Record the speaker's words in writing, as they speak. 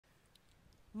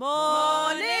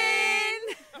Morning!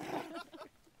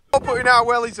 Putting our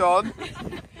wellies on.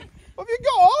 What have you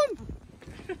got on?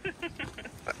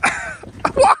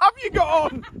 What have you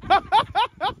got on?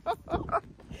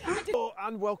 Hello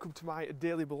and welcome to my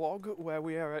daily blog where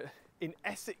we are in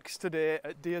Essex today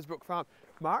at Deersbrook Farm.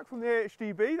 Mark from the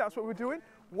AHDB, that's what we're doing.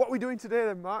 What are we doing today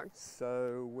then, Mark?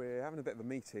 So we're having a bit of a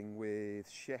meeting with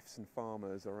chefs and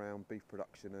farmers around beef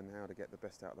production and how to get the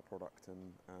best out of the product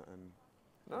and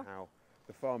how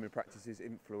the farming practices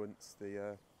influence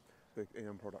the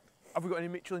end product. Have we got any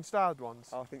Michelin starred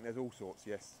ones? I think there's all sorts,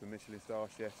 yes. The Michelin star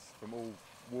chefs from all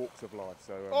walks of life,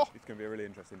 so it's going to be a really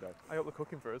interesting day. I hope they're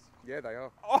cooking for us. Yeah, they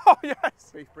are. Oh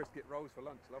yes! Beef brisket rolls for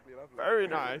lunch, lovely, lovely. Very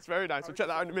nice, very nice. We'll check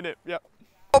that out in a minute, yep.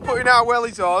 Putting our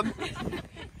wellies on.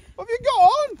 What have you got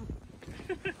on?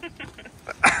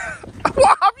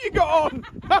 What have you got on?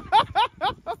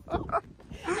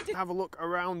 Have a look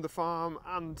around the farm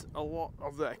and a lot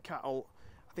of their cattle.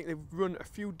 I think they've run a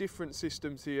few different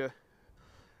systems here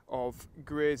of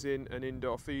grazing and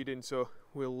indoor feeding, so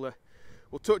we'll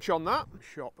touch on that.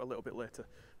 Shop a little bit later.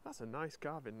 That's a nice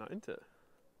carving, that, isn't it?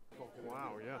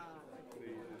 Wow, yeah.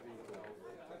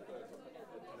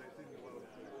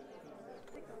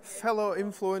 Fellow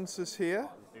influencers here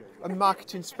and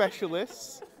marketing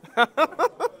specialists. How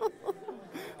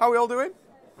are we all doing?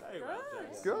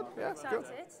 Good. Good, yeah, good.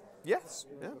 Yes,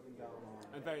 yeah.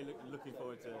 I'm very looking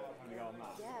forward to having on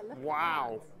that. Yeah,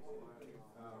 Wow.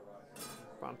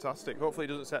 Fantastic. Hopefully it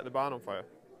doesn't set the barn on fire.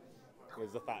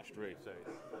 There's a thatched roof, so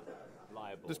it's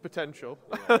liable. There's potential.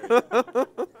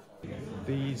 Yeah.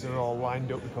 These are all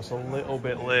lined up because a little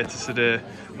bit later today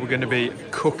we're going to be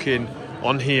cooking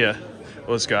on here,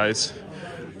 us guys,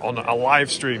 on a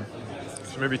live stream.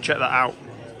 So maybe check that out.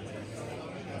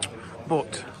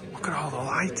 But look at all the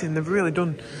lighting. They've really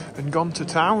done and gone to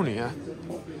town here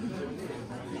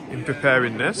in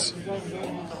preparing this.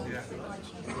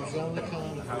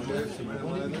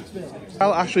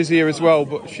 Well, Ashley's here as well,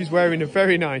 but she's wearing a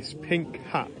very nice pink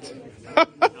hat.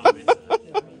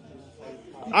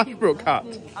 Ashbrook hat.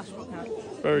 Ashbrook hat.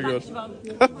 Very good.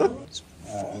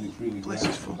 Place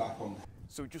is full.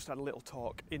 So we just had a little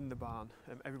talk in the barn.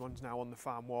 Everyone's now on the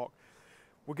farm walk.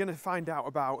 We're going to find out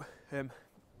about,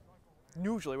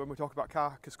 usually when we talk about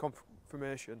carcass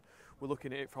confirmation, we're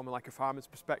looking at it from like a farmer's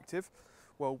perspective.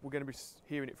 Well, we're going to be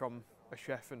hearing it from a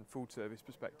chef and food service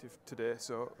perspective today.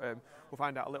 So we'll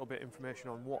find out a little bit of information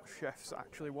on what chefs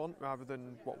actually want rather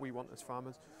than what we want as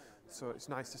farmers. So it's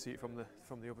nice to see it from the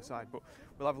other side. But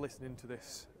we'll have a listen into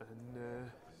this and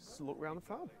look around the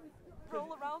farm.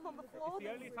 Roll around on the floor. It's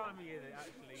the only time of year that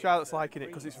actually... Charlotte's liking it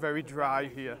because it's very dry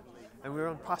here. And we're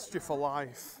on Pasture for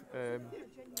Life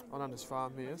on Anna's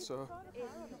farm here. So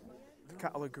the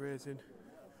cattle are grazing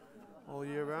all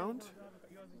year round.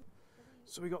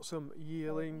 So we got some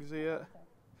yearlings here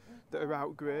that are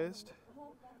out grazed.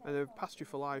 And they're Pasture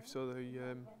for Life, so they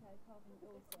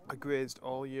are grazed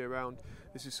all year round.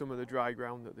 This is some of the dry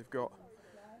ground that they've got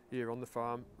here on the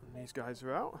farm. And these guys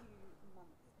are out.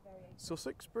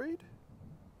 Sussex breed.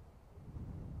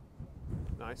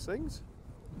 Nice things.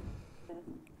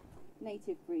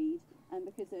 Native breed, and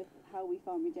because of how we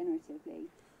farm regeneratively,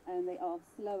 they are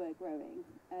slower growing,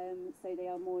 so they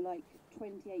are more like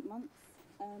 28 months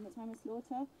at the time of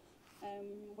slaughter,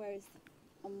 whereas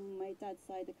on my dad's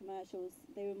side, the commercials,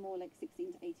 they were more like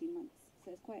 16 to 18 months,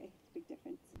 so it's quite a big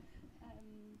difference. And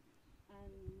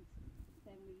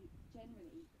then we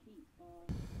generally keep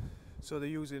our... So they're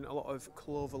using a lot of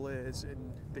clover layers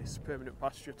in this permanent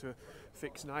pasture to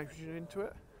fix nitrogen into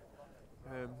it.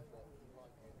 And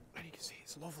you can see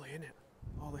it's lovely, isn't it?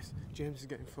 All this, James is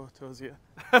getting photos here.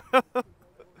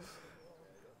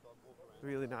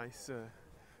 Really nice,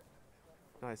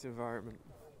 nice environment.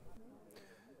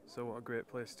 So what a great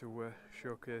place to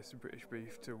showcase British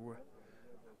beef to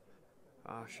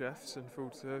our chefs and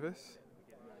food service.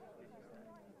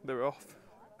 They're off.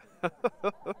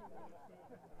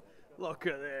 Look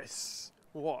at this.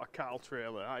 What a cattle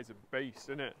trailer. That is a beast,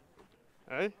 isn't it?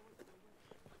 Eh?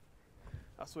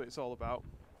 That's what it's all about.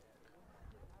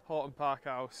 Horton Park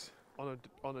House on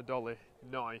a dolly.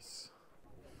 Nice.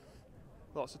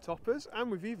 Lots of toppers,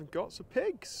 and we've even got some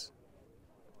pigs.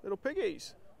 Little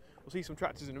piggies. We'll see some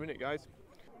tractors in a minute, guys.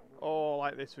 Oh,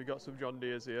 like this, we've got some John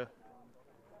Deeres here.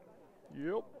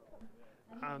 Yep.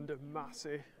 And a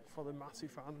Massey for the Massey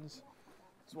fans.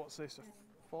 So what's this, a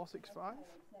 465?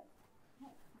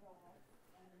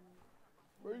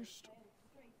 Boost.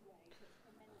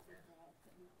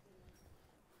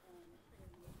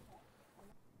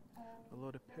 A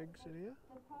load of pigs in here.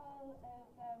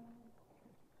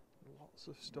 Lots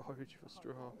of storage for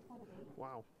straw.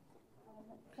 Wow.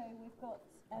 So we've got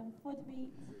fodder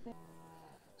beet.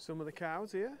 some of the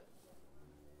cows here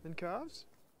and calves.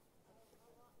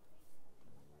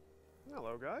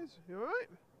 Hello guys, you alright?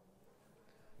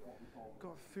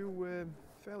 Got a few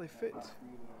fairly fit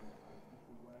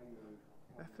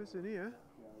heifers in here.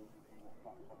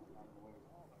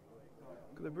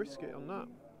 Look at the brisket on that.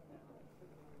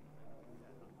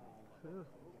 Yeah.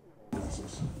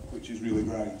 Which is really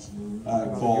great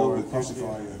for the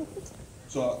classifier.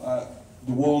 So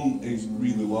the one is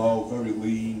really low, very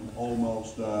lean,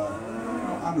 almost not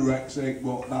anorexic,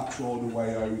 but that sort of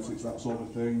way out, it's that sort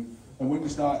of thing. And when you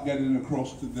start getting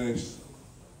across to this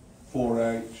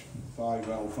 4H,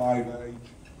 5L, 5H,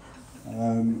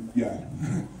 yeah,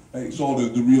 it's sort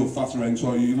of the real fatter end.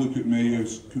 So you look at me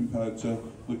as compared to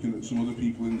looking at some other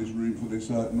people in this room for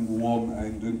this number one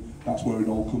end, and that's where it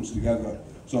all comes together.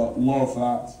 So low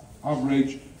fat,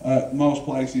 average, most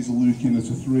places are looking at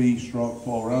a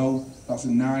 3/4L. That's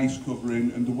a nice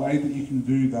covering, and the way that you can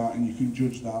do that and you can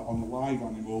judge that on a live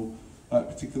animal,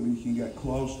 particularly when you can get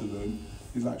close to them,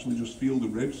 is actually just feel the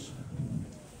ribs.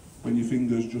 When your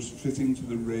fingers just fit into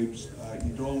the ribs,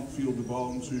 you don't feel the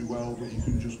bone too well, but you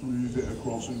can just move it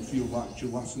across and feel that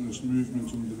gelatinous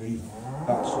movement underneath.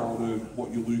 That's sort of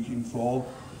what you're looking for.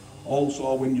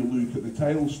 Also, when you look at the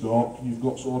tail stalk, you've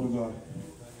got sort of a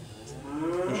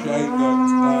shape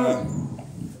that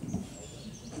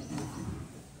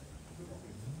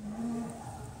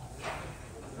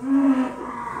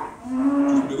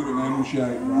just a bit of an M shape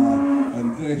there,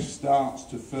 and this starts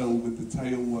to fill with the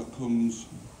tail that comes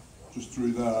just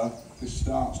through there. This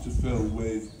starts to fill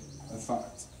with a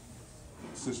fat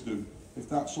system. If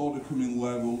that's sort of coming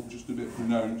level, just a bit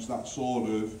pronounced, that's sort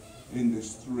of in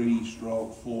this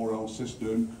 3/4L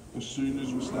system. As soon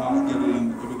as we start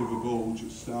getting a bit of a bulge,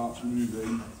 it starts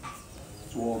moving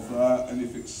towards there, and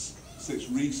if it sits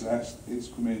recessed, it's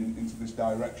coming into this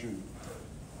direction.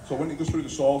 So when it goes through the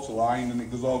sorter line and it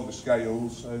goes over the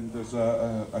scales, and there's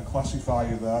a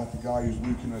classifier there, the guy who's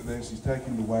looking at this, he's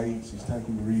taking the weights, he's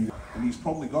taking the reading, and he's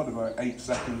probably got about 8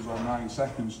 seconds or 9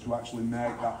 seconds to actually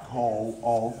make that call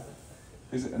of,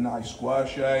 is it a nice square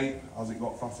shape, has it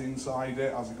got fat inside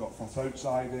it, has it got fat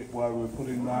outside it, where we're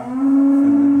putting that,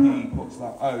 and then he puts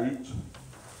that out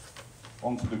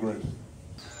onto the grid.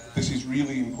 This is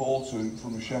really important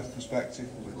from a chef perspective,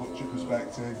 from a butcher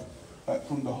perspective,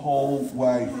 from the whole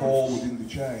way forward in the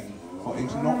chain, but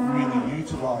it's not really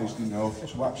utilised enough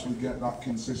to actually get that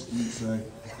consistency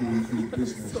going through the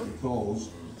business, because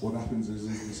what happens is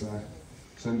they say,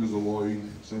 send us a loin,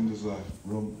 send us a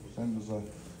rump, send us a...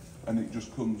 and it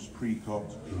just comes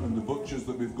pre-cut. And the butchers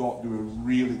that we've got do a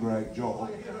really great job,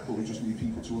 but we just need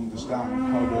people to understand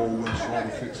how all this sort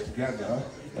of fits together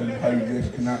and how this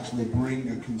can actually bring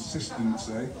a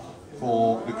consistency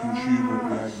for the consumer at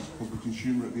the end, because the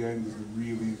consumer at the end is the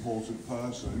really important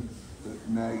person that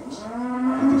makes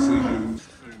the decision.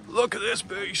 Look at this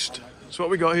beast. So what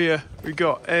we got here, we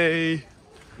got a,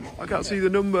 I can't see the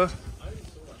number,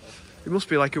 it must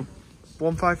be like a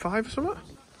 155 or something.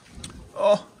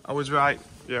 Oh, I was right,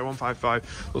 yeah, 155.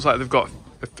 Looks like they've got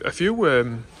a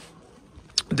few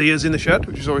deers in the shed,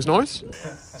 which is always nice.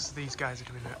 So these guys are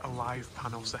doing a live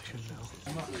panel session now.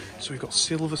 So we've got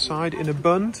silver side in a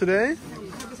bun today.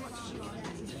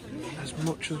 As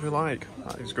much as we like,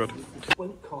 that is good. It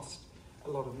won't cost a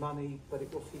lot of money, but it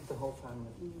will feed the whole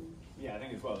family. Yeah, I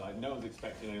think as well, like, no one's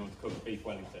expecting anyone to cook beef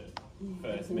Wellington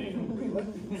first meal.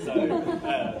 So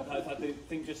I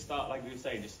think just start, like we were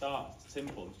saying, just start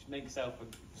simple. Just make yourself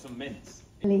some mince.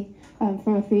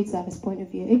 From a food service point of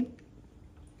view.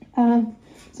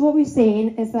 So what we've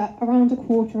seen is that around a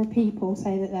quarter of people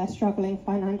say that they're struggling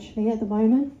financially at the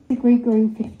moment. The group grew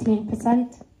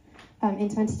 15% in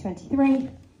 2023.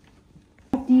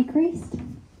 Decreased.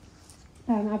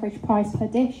 Average price per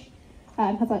dish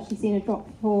has actually seen a drop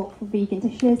for vegan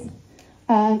dishes.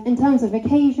 In terms of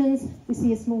occasions, we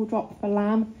see a small drop for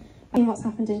lamb. And what's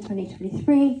happened in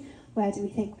 2023? Where do we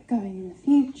think we're going in the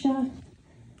future?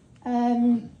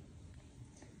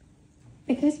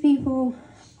 Because people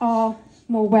are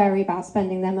more wary about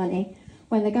spending their money,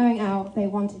 when they're going out, they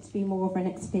want it to be more of an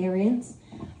experience.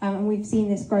 And we've seen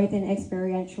this growth in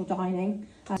experiential dining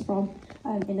from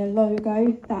in a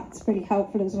logo. That's pretty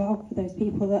helpful as well for those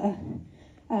people that are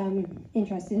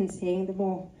interested in seeing the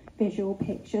more visual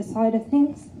picture side of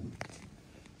things.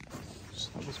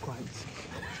 That was quite sick.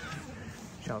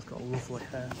 Charles got a lovely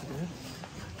hair today.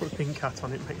 Put a pink hat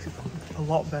on, it makes it look a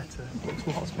lot better. It looks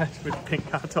lots better with a pink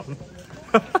hat on.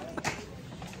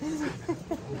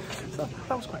 So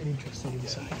that was quite an interesting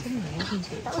insight, anyway,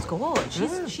 wasn't it? That was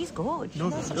good. She's good. She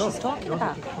knows what she's talking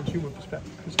about. Consumer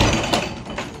perspective.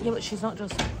 Yeah, but she's not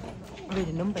just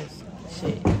reading numbers.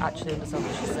 she actually understands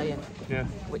what she's saying. Yeah.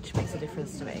 Which makes a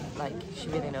difference to me. Like, she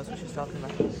really knows what she's talking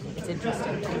about. It's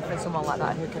interesting coming from someone like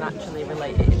that who can actually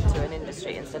relate it into an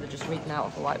industry instead of just reading out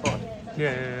of a whiteboard.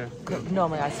 Yeah.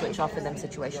 Normally I switch off in them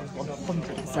situations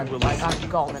 100%. Like, I'm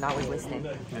gone and I was listening.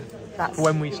 Yeah. That's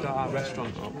when we start our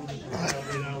restaurant up.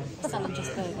 Selling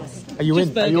just burgers. Are you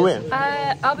in? Are you in?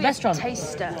 I'll be Restaurant. a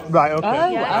taster. Right, okay. Oh,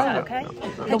 Yeah, is that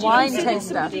okay? The wine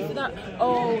taster. For that?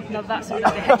 Oh, no, that's not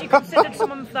lovely. Have you considered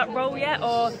someone for that role yet,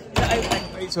 or is it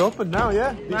open? It's open now,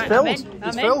 yeah. It's Right, filled. I'm in.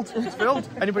 It's filled. It's filled.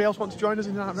 Anybody else want to join us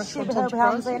in that restaurant? Super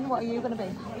hands in. What are you going to be?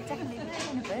 We're definitely in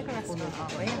a burger restaurant,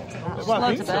 aren't we? Well, I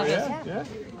Loads think of so, burgers. yeah.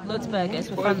 Loads of burgers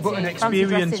with But fancy, an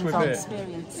experience fancy with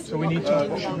dressings it. So we need to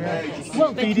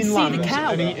Well, they feeding can see lambs the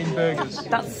cow. and eating burgers. on.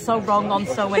 That's so wrong on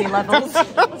so many levels.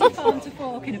 Farm to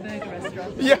fork in a burger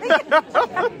restaurant.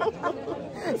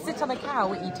 Sit on a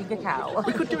cow eating a cow.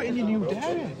 We could do it in your new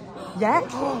dairy. Yeah?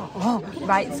 Oh,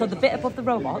 right, so the bit above the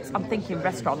robots, I'm thinking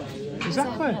restaurant.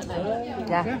 Exactly.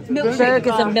 Yeah. Milkshake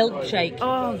Burgers bar. and milkshake.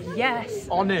 Oh, yes.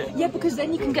 On it. Yeah, because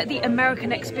then you can get the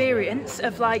American experience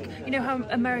of, like, you know how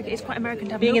it's quite American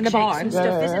to have Being in the milkshakes barn. and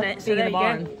stuff, isn't it? So Being there in the you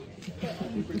barn. go.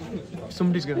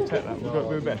 Somebody's going to take that.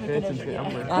 We're better patent it,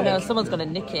 haven't we? I know, someone's going to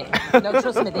nick it. No,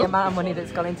 trust me, the amount of money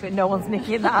that's gone into it, no one's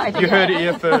nicking that idea. You heard it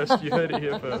here first. You heard it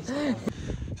here first.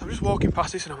 So I'm just walking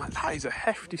past this and I'm like, that is a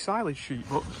hefty silage sheet,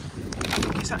 but I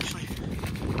think it's actually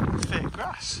fake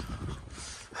grass.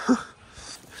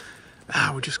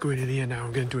 We're just going in here now.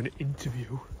 I'm going to do an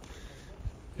interview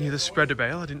near the spreader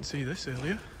bale. I didn't see this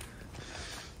earlier.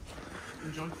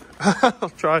 Enjoy. I'll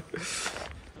try.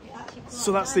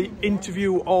 So that's the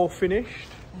interview all finished.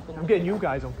 I'm getting you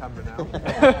guys on camera now.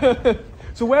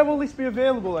 So where will this be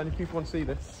available then if people want to see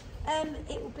this?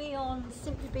 It will be on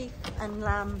Simply Beef and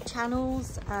Lamb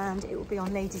channels, and it will be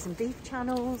on Ladies and Beef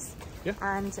channels. Yeah.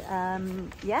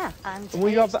 And yeah, and will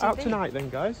you have that out AHDB. tonight then,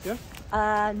 guys? Yeah.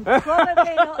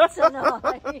 Probably not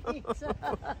tonight.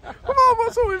 Come on,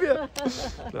 what's up with you?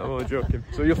 No, I'm only joking.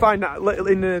 So you'll find that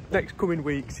in the next coming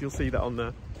weeks. You'll see that on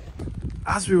there.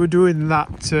 As we were doing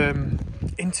that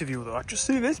interview, though, I just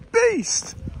see this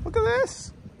beast. Look at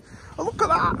this. Oh, look at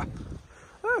that.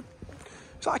 Oh,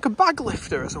 it's like a bag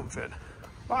lifter or something.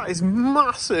 That is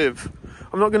massive.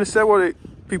 I'm not going to say what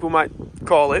people might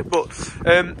call it, but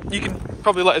you can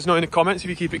probably let us know in the comments if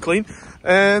you keep it clean.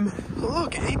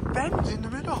 Look, it bends in the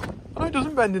middle. Oh, it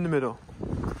doesn't bend in the middle.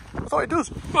 I thought it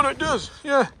does. Oh, no, it does.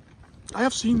 Yeah, I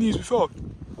have seen these before.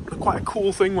 Quite a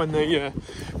cool thing when they're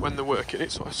working.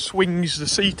 It sort of swings the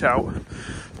seat out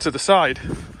to the side.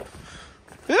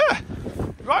 Yeah,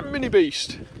 right, mini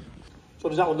beast. So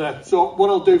there's that one there. So what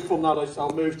I'll do from that is I'll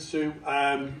move to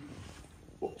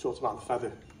what we talked about, the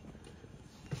feather.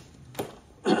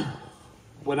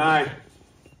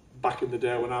 Back in the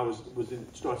day when I was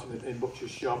starting in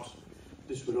butcher's shops,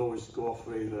 this would always go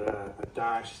for either a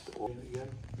diced or again,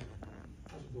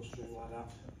 as it goes through like that,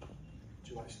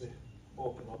 to actually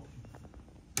open up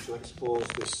to expose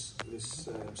this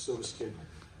silver skin.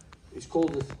 It's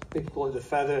called people call it the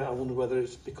feather. I wonder whether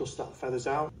it's because that feather's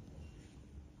out.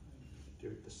 Do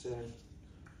it the same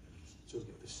to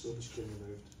get this silver skin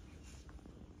removed.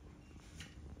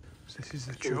 So this is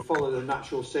the So we chuck. follow the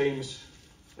natural seams,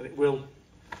 and it will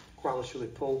quite literally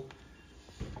pull.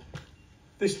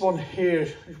 This one here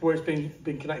is where it's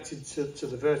been connected to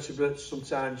the vertebrates.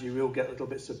 Sometimes you will get little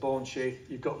bits of bone sheath.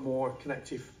 You've got more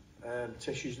connective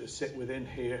tissues that sit within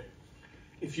here.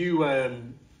 If you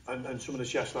and some of the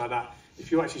chefs like that,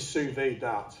 if you actually sous vide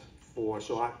that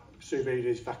sous vide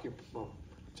is vacuum. Well,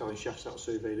 telling chefs that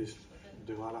sous vide is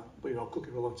do like that, but you know, cook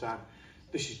it for a long time.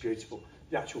 This is beautiful.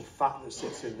 The actual fat that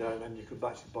sits in there, and then you could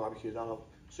actually barbecue that up,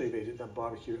 sous vide it, then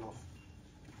barbecue it off.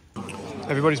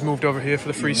 Everybody's moved over here for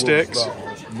the free steaks.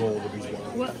 Well,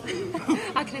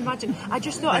 I can imagine. I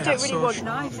just thought I don't really want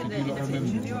knives in the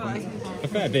picture. A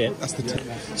fair bit. That's the tip.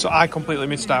 So I completely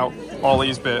missed out all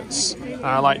these bits. And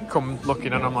I come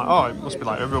looking and I'm like, oh, it must be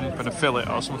like a rump and a fillet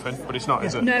or something, but it's not,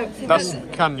 is it? No. That's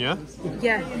Kenya.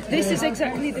 Yeah, this is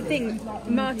exactly the thing.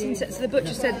 Martin said, so the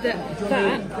butcher said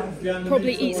that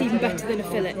probably eats even better than a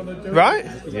fillet. Right?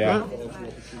 Yeah. Right.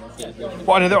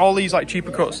 What, are there all these like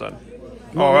cheaper cuts then?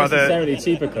 Not or are they necessarily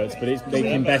cheaper cuts, but it's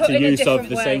making better Cut in a use of different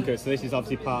the way. same cuts. So this is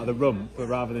obviously part of the rump, but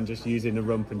rather than just using the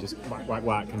rump and just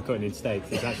whack and cutting in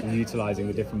steaks, it's actually utilising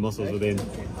the different muscles within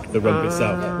the rump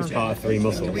itself. It's part of 3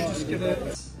 muscles.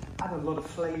 Add a lot of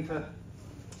flavour,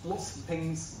 lots of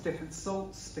things, different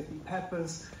salts, different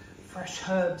peppers, fresh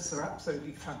herbs are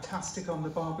absolutely fantastic on the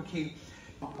barbecue.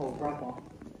 My whole rubber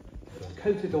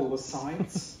coated all the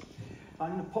sides.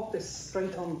 I'm going to pop this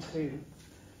straight onto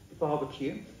the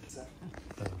barbecue.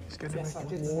 It's going to make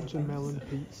a watermelon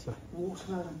pizza.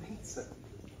 Watermelon pizza.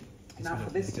 Now for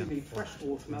this you need fresh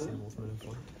watermelon,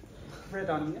 red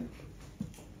onion,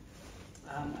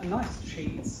 a nice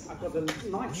cheese. I've got a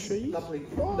nice, lovely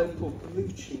local blue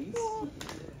cheese.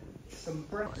 Some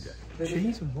bread.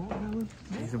 Cheese and watermelon?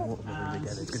 Cheese and watermelon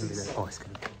again. It's going to be there. Oh, it's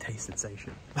going to be a taste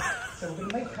sensation. So we're going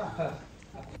to make up a...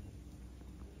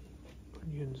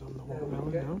 Onions on the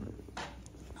watermelon now.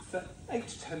 For 8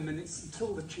 to 10 minutes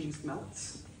until the cheese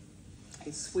melts.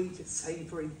 It's sweet, it's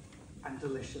savoury and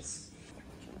delicious.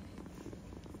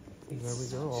 There we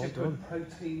go, all sugar done. and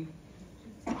protein.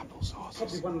 Applesauce.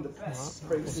 Probably one of the best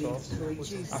proteins to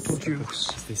eat. Apple juice.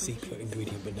 It's the secret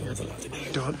ingredient, but no one's allowed to know.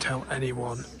 Don't tell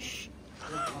anyone.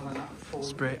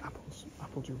 Spray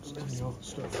apple juice on your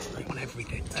stuff. On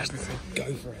everything. Everything.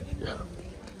 Go for it. Yeah.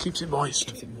 Keeps it moist.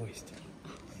 Keeps it moist.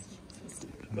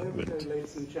 There we go,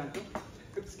 ladies and gentlemen.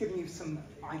 It's giving you some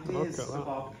ideas for the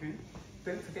barbecue.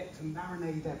 Don't forget to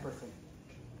marinate everything.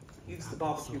 Use the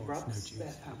barbecue rubs, they're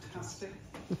fantastic.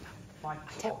 My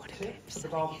top tip for the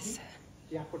barbecue,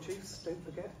 the apple juice, don't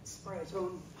forget, spray it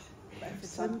on.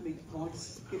 Excellent, leave it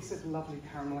moist, gives it a lovely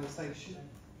caramelisation.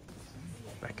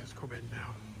 Becca's come in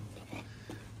now.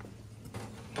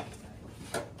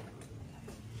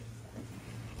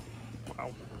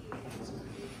 Wow.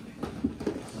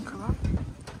 Look at that.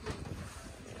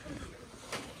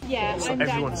 Yeah, so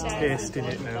everyone's tasting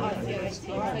it now.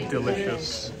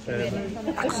 Delicious.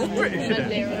 It's British,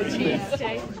 isn't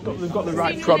it? They've got the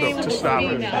right product to start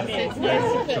with.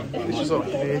 This is all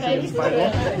Canadian by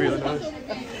one. Really nice.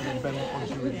 And then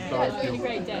onto the barbecue.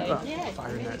 That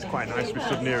fire in there, it's quite nice. We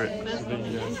stood near it.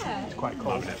 It's quite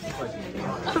cold.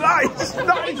 Nice!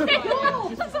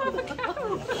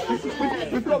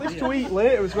 We've got this to eat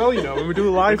later as well, you know, when we do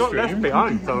a live stream. Left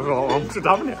behind, so I thought, I'm just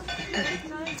having it.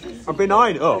 I've been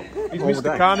eyeing it up. He's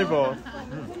Mr. Carnivore.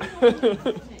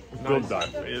 Good though.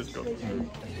 It is good.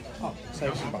 Oh,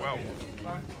 well.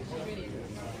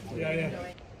 Yeah.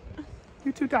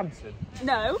 You two dancing?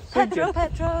 No. Petra,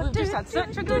 we've just had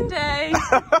such a good day.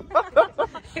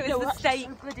 It was the steak.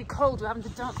 So bloody cold, we're having to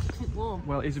dance to keep warm.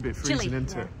 Well, it is a bit freezing,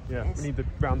 isn't it? Yeah, we need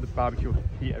round the barbecue,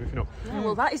 heat everything up. Yeah,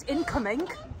 well, that is incoming.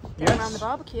 Yes. Around the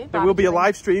barbecue. There will be a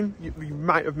live stream. You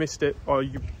might have missed it, or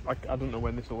I don't know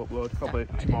when this will upload. Probably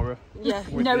tomorrow. Yeah,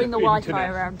 knowing the Wi-Fi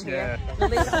around here. I'll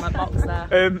leave it in my box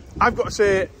there. I've got to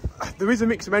say, there is a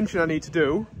mixed mention I need to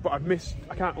do, but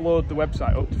I can't load the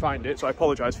website up to find it, so I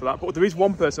apologise for that. But there is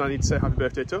one person I need to say happy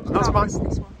birthday to, and that's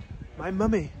my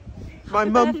mummy. My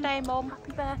mum. Happy birthday, Mum.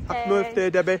 Happy birthday. Happy birthday,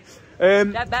 Debbie.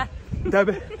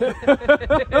 Debbie.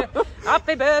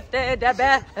 Happy birthday,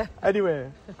 Debbie. Anyway,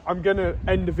 I'm going to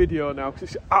end the video now because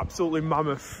it's an absolutely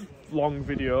mammoth long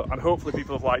video, and hopefully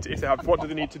people have liked it. If they have, what do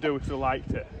they need to do if they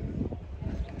liked it?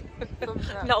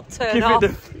 Not turn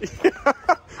off.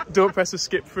 Don't press the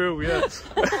skip through, yeah.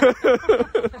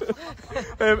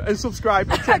 And subscribe.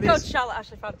 Go to Charlotte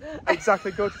Ashley Farms.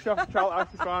 Exactly, go to Charlotte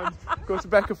Ashley Farms, go to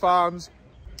Becca Farms,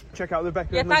 check out the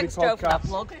Becca and thanks, Living Joe, for that podcast.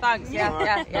 plug. Thanks,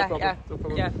 yeah.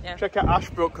 Check out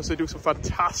Ashbrook because they do some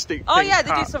fantastic Oh yeah,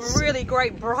 hats. they do some really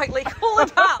great brightly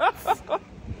coloured hats.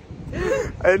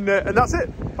 And that's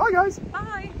it. Bye guys.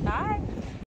 Bye. Bye.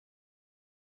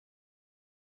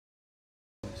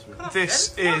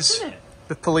 This is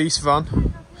the police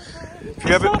van.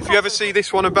 If you ever see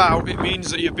this one about, it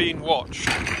means that you're being watched.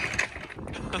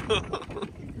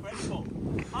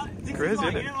 Crazy,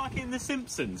 isn't it? You know, like in The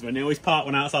Simpsons when they always park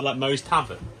one outside like Moe's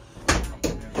Tavern.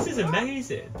 This is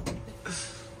amazing.